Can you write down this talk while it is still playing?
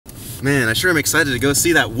Man, I sure am excited to go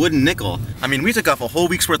see that wooden nickel. I mean, we took off a whole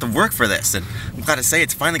week's worth of work for this, and I'm glad to say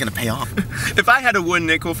it's finally gonna pay off. If I had a wooden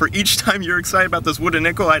nickel for each time you're excited about this wooden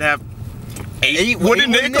nickel, I'd have eight wooden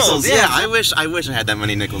nickels. Yeah, I wish I had that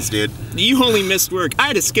many nickels, dude. You only missed work. I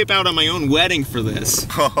had to skip out on my own wedding for this.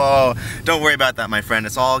 Oh, don't worry about that, my friend.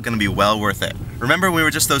 It's all gonna be well worth it. Remember when we were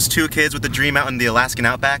just those two kids with the dream out in the Alaskan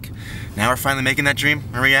outback? Now we're finally making that dream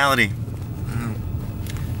a reality.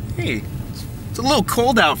 Hey, it's a little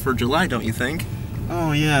cold out for July, don't you think?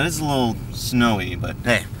 Oh yeah, it is a little snowy, but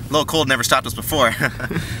hey, a little cold never stopped us before.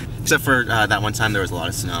 Except for that one time there was a lot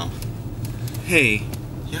of snow. Hey.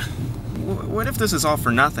 Yeah? What if this is all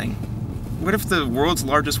for nothing? What if the world's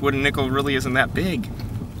largest wooden nickel really isn't that big?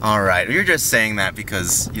 Alright, you're just saying that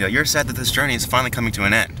because, you know, you're sad that this journey is finally coming to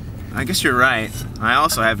an end. I guess you're right. I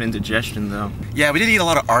also have indigestion, though. Yeah, we did eat a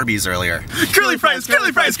lot of Arby's earlier. Curly fries,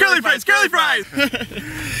 curly fries, curly fries, curly fries!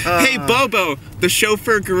 Hey, Bobo, the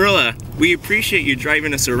chauffeur gorilla. We appreciate you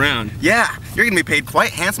driving us around. Yeah, you're gonna be paid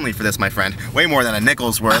quite handsomely for this, my friend. Way more than a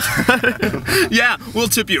nickel's worth. Yeah, we'll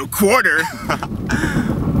tip you a quarter.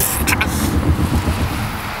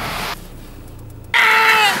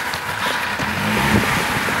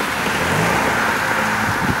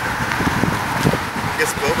 I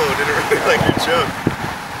guess Bobo didn't really like your joke.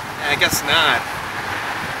 I guess not.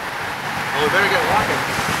 Well, we better get walking.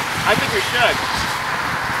 I think we should.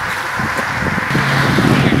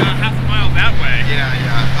 About half a mile that way. Yeah.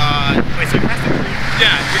 Wait, so we passed the creek?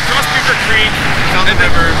 Yeah, we crossed Beaver Creek. Found the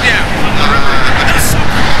river. Yeah, found the river. That's so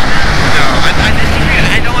cool. No,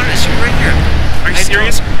 I don't want to shoot right here. Are you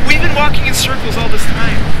serious? We've been walking in circles all this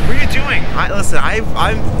time. What are you doing? Listen, I'm.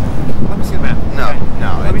 Let me see the map. No.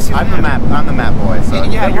 Let me see I'm the map. I'm the map boy. So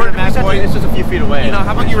yeah, you're the map boy. It's just a few feet away. You know,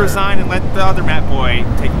 how about you resign and let the other map boy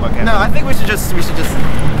take a look at it? No, I think we should just.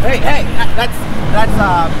 Hey, that's.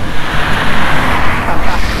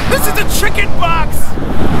 This is a chicken box,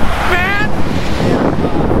 man.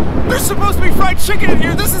 There's supposed to be fried chicken in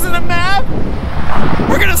here. This isn't a map.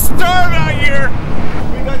 We're gonna starve out here.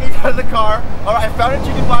 We gotta get out of the car. All right, I found a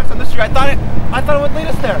chicken box on the street. I thought it would lead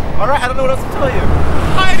us there. All right, I don't know what else to tell you.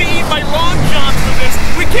 I had to eat my long johns for this.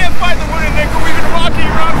 We can't find the wooden nickel. We've been walking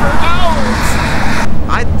around for hours.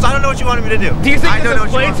 I don't know what you wanted me to do. Do you think this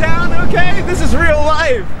is Playtown? Okay, this is real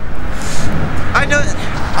life. I know.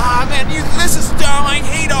 Ah, man, this is dumb. I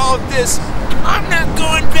hate all of this. I'm not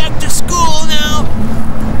going back to school now.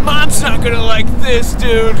 Mom's not gonna like this,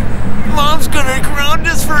 dude. Mom's gonna ground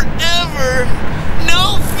us forever.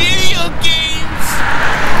 No video games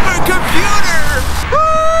or computer.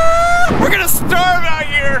 We're gonna starve out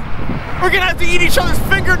here. We're gonna have to eat each other's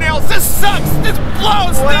fingernails. This sucks. This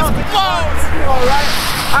blows. This blows. All right.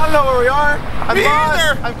 I don't know where we are. I'm Me lost.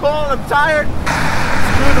 either. I'm cold. I'm tired.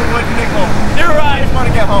 Screw the wooden nickel. You're right. I just want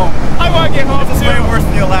to get home. I want to get home This is too. way worse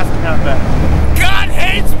than the Alaskan outback. God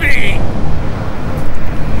hates me.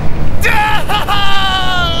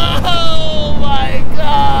 Oh my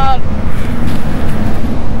God.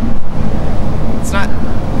 It's not.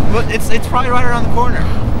 Well, it's probably right around the corner.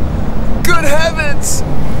 Good heavens!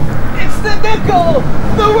 It's the nickel!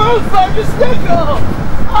 The world's largest nickel!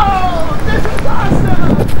 Oh, this is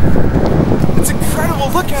awesome! It's incredible,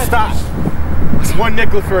 look at it! Stop. It's one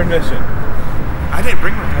nickel for admission. I didn't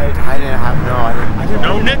bring one. I didn't have. No, I didn't.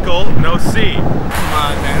 No nickel, no C. Come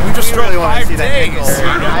on, man. We just really want to see that days. nickel.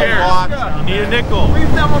 I don't care. You need a nickel.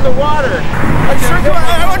 Leave them on the water. I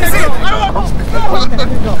want to see it. I want to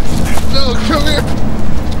No, come here.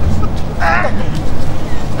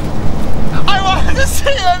 I want to see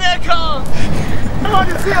a nickel! I want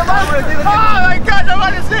to see Alaska! Oh my God, I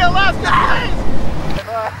want to see Alaska!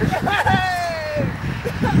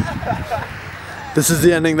 This is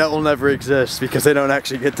the ending that will never exist because they don't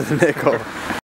actually get to the nickel.